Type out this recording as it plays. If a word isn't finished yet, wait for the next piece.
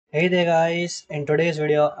Hey there guys, in today's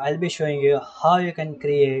video I'll be showing you how you can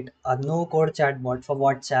create a no code chatbot for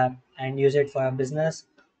WhatsApp and use it for your business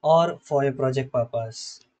or for your project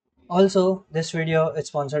purpose. Also, this video is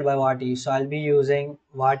sponsored by Vati, so I'll be using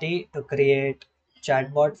Vati to create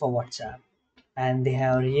chatbot for WhatsApp, and they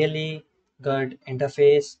have really good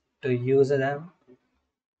interface to use them.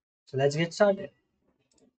 So let's get started.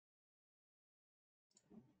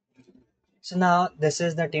 So now this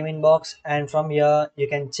is the team inbox, and from here you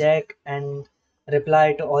can check and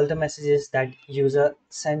reply to all the messages that user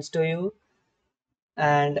sends to you.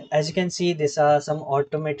 And as you can see, these are some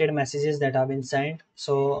automated messages that have been sent.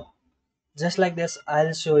 So just like this,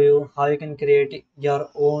 I'll show you how you can create your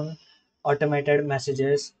own automated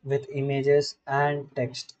messages with images and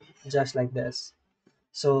text, just like this.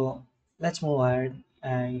 So let's move ahead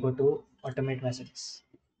and go to automate messages.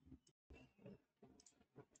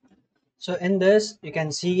 So in this, you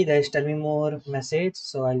can see there's tell me more message.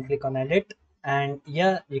 So I'll click on edit, and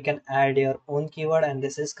yeah, you can add your own keyword, and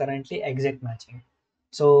this is currently exact matching.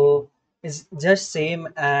 So it's just same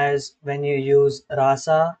as when you use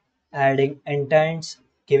Rasa, adding intents,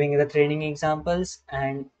 giving the training examples,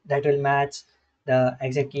 and that will match the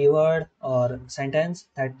exact keyword or sentence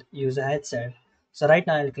that user had said. So right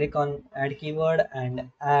now I'll click on add keyword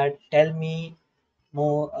and add tell me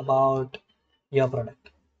more about your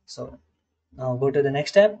product. So now go to the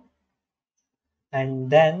next step, and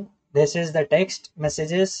then this is the text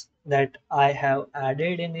messages that I have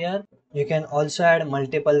added in here. You can also add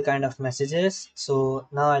multiple kind of messages. So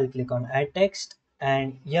now I'll click on add text,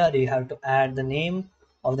 and here you have to add the name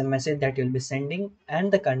of the message that you'll be sending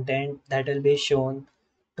and the content that will be shown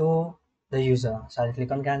to the user. So I'll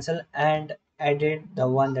click on cancel and edit the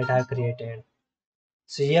one that I created.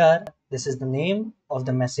 So here, this is the name of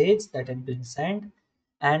the message that had been sent,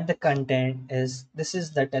 and the content is this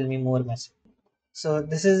is the tell me more message. So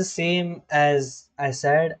this is the same as I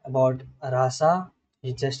said about Rasa.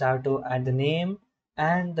 You just have to add the name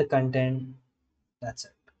and the content. That's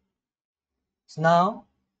it. So now,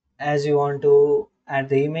 as you want to add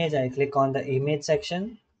the image, I click on the image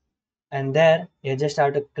section, and there you just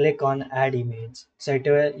have to click on add image. So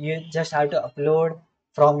you just have to upload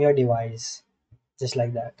from your device, just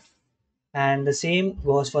like that. And the same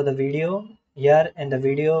goes for the video. Here in the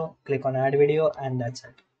video, click on add video, and that's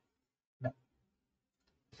it.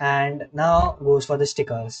 And now goes for the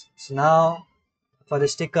stickers. So now for the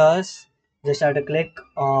stickers, just have to click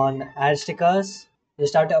on add stickers.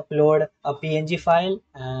 Just have to upload a png file,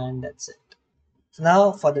 and that's it. So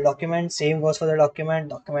now for the document, same goes for the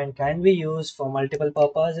document can be used for multiple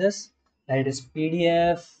purposes, that is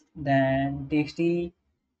pdf, then txt,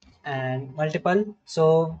 and multiple.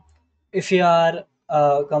 So if you are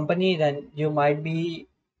a company, then you might be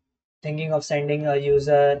thinking of sending a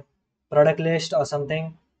user product list or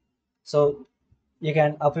something. So you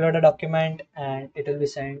can upload a document and it will be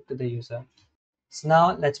sent to the user. So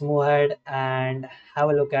now let's move ahead and have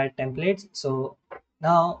a look at templates. So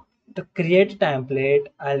now to create a template,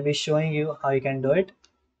 I'll be showing you how you can do it.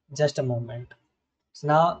 Just a moment. So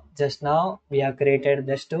now, just now we have created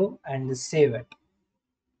this too, and save it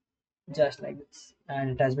just like this, and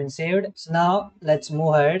it has been saved. So now let's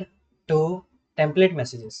move ahead to template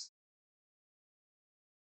messages.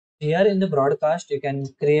 Here in the broadcast, you can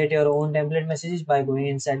create your own template messages by going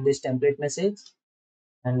inside this template message,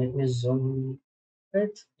 and let me zoom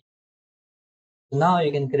it. Now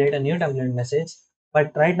you can create a new template message,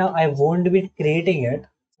 but right now I won't be creating it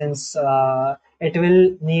since it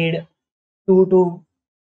will need 2 to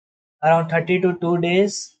around 30 to 2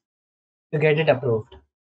 days to get it approved.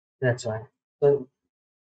 That's why. So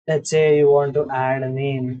let's say you want to add a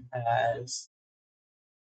name as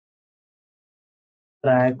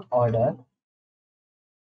track order,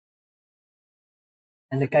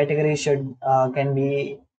 and the category should can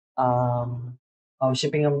be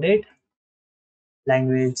shipping update,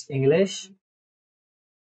 language English,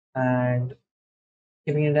 and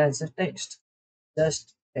keeping it as a text,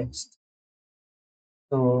 just text.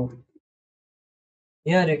 So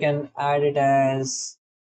here you can add it as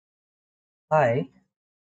hi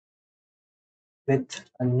with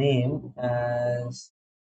a name as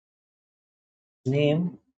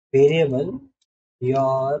name variable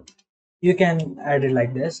your, you can add it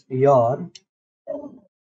like this, your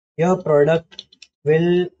product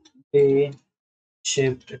will be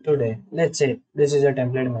shipped today. Let's say this is a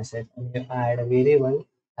template message, and you add a variable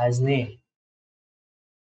as name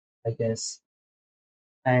like this.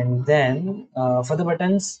 And then for the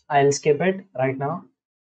buttons, I'll skip it right now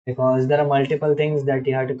because there are multiple things that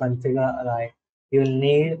you have to configure, right? You'll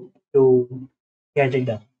need to get it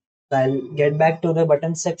done. So I'll get back to the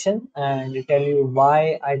button section and tell you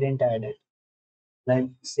why I didn't add it. Let's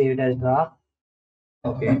save it as draft.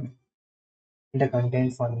 Okay, the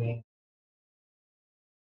content for me.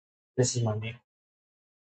 This is my name.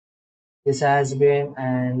 This has been,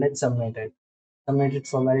 and let's submit it. Submit it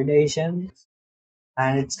for validation,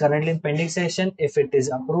 and it's currently in pending session. If it is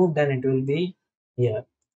approved, then it will be here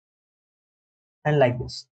and like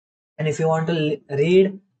this. And if you want to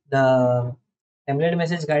read the template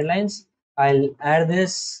message guidelines, I'll add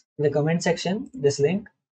this in the comment section, this link,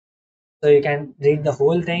 so you can read the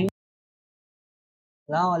whole thing.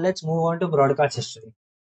 Now let's move on to broadcast history.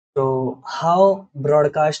 So how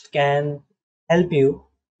broadcast can help you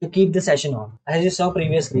to keep the session on. As you saw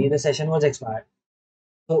previously, the session was expired.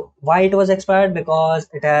 So why it was expired? Because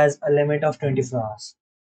it has a limit of 24 hours.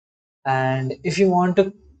 And if you want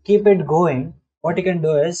to keep it going, what you can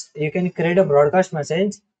do is you can create a broadcast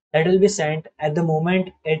message that will be sent at the moment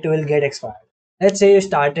it will get expired. Let's say you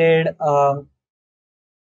started a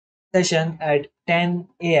session at 10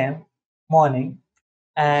 a.m. morning,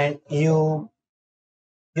 and your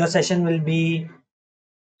session will be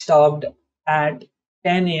stopped at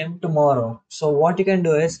 10 a.m. tomorrow. So what you can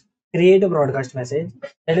do is create a broadcast message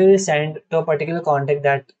that will be sent to a particular contact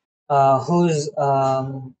that whose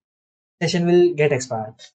session will get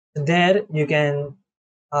expired. There you can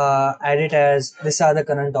add it as these are the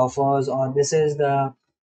current offers, or this is the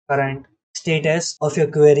current status of your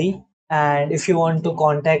query. And if you want to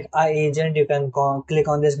contact our agent, you can click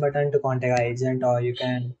on this button to contact our agent, or you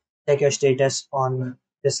can check your status on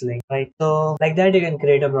this link, right? So like that, you can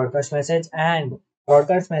create a broadcast message, and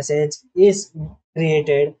broadcast message is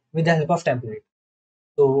created with the help of template.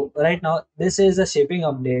 So right now, this is a shipping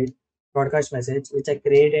update broadcast message which I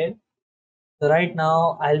created. So right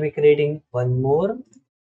now, I'll be creating one more,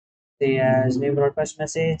 say as name broadcast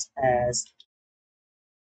message as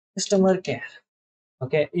customer care.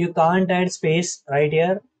 Okay, you can't add space right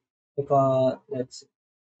here because let's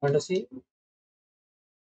want to see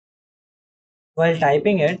while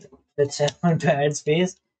typing it. Let's say I want to add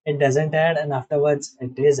space, it doesn't add, and afterwards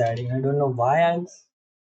it is adding. I don't know why.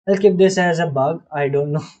 I'll keep this as a bug. I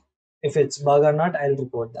don't know if it's bug or not. I'll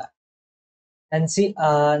report that. And see,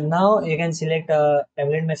 now you can select a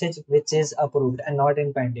template message which is approved and not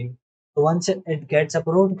in pending. So once it gets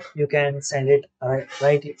approved, you can send it right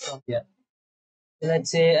from here. So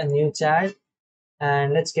let's say a new chat,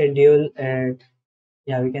 and let's schedule it.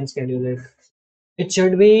 Yeah, we can schedule it. It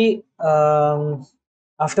should be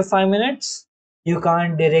after 5 minutes. You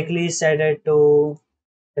can't directly set it to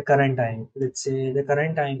the current time. Let's say the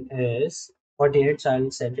current time is 48, so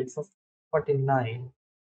I'll set it for 49.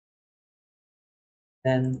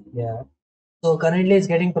 Then yeah. So currently it's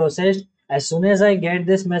getting processed. As soon as I get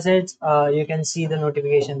this message, you can see the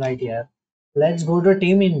notification right here. Let's go to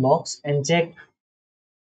team inbox and check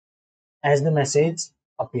as the message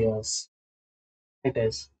appears. It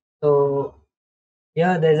is. So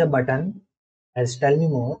here there is a button as tell me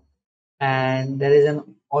more, and there is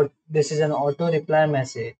this is an auto reply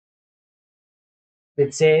message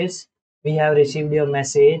which says we have received your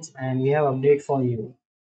message and we have update for you.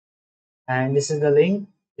 And this is the link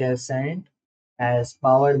they have sent as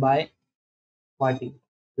powered by Party.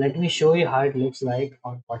 Let me show you how it looks like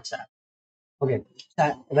on WhatsApp. Okay,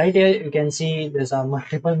 right here you can see there's are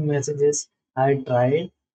multiple messages I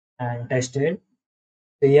tried and tested.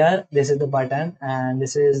 So here, this is the button, and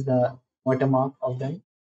this is the watermark of them.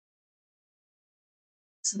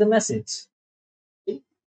 This is the message.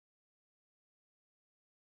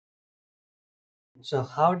 So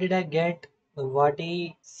how did I get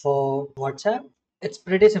Vati for WhatsApp? It's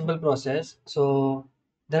pretty simple process. So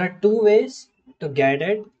there are two ways to get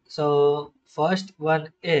it. So first one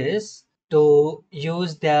is to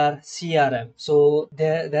use their CRM. So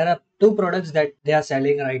there are two products that they are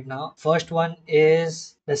selling right now. First one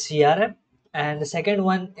is the CRM, and the second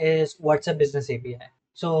one is WhatsApp Business API.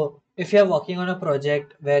 So if you're working on a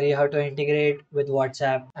project where you have to integrate with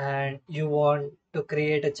WhatsApp and you want to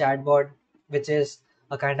create a chatbot which is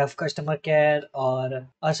a kind of customer care or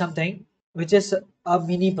something which is a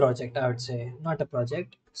mini project, I would say, not a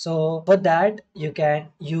project. So for that, you can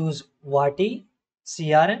use Vati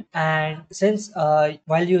CRM, and since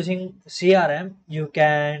while using CRM, you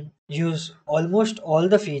can use almost all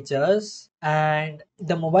the features, and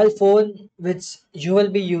the mobile phone which you will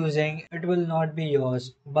be using, it will not be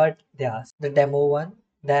yours, but theirs. The demo one,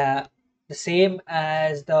 the same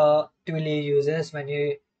as the tool you uses when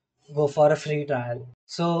you go for a free trial.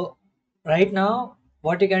 So right now,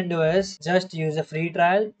 what you can do is just use a free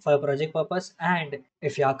trial for a project purpose. And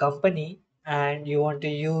if you're a company and you want to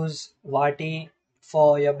use Vati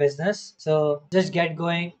for your business, so just get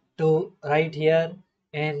going to right here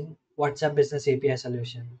in WhatsApp Business API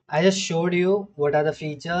solution. I just showed you what are the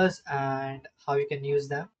features and how you can use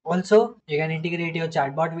them. Also, you can integrate your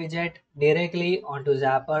chatbot widget directly onto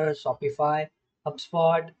Zapper, Shopify,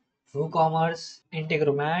 HubSpot, WooCommerce,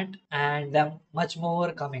 Integromat, and then much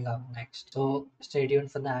more coming up next. So stay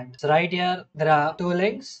tuned for that. So right here, there are two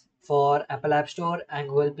links for Apple App Store and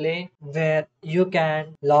Google Play where you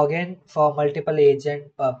can log in for multiple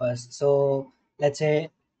agent purpose. So let's say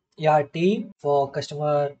your team for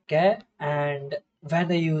customer care, and when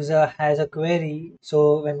the user has a query,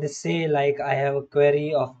 so when they say like I have a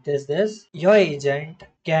query of this, your agent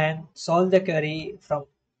can solve the query from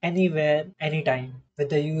anywhere anytime with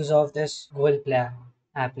the use of this Google Play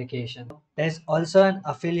application. There's also an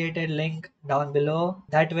affiliated link down below.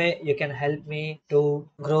 That way you can help me to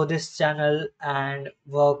grow this channel and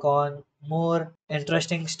work on more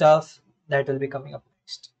interesting stuff that will be coming up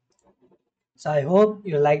next. So I hope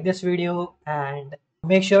you like this video and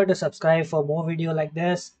make sure to subscribe for more video like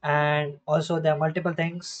this. And also there are multiple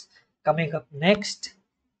things coming up next.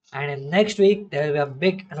 And in next week there will be a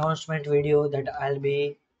big announcement video that I'll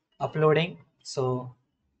be uploading. So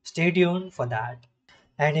stay tuned for that.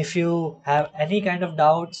 And if you have any kind of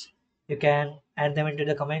doubts, you can add them into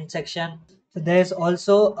the comment section. So there's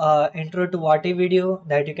also a intro to Vati video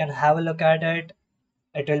that you can have a look at it.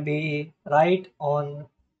 It will be right on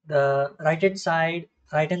the right hand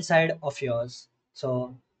side of yours.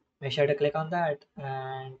 So make sure to click on that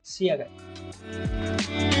and see you guys.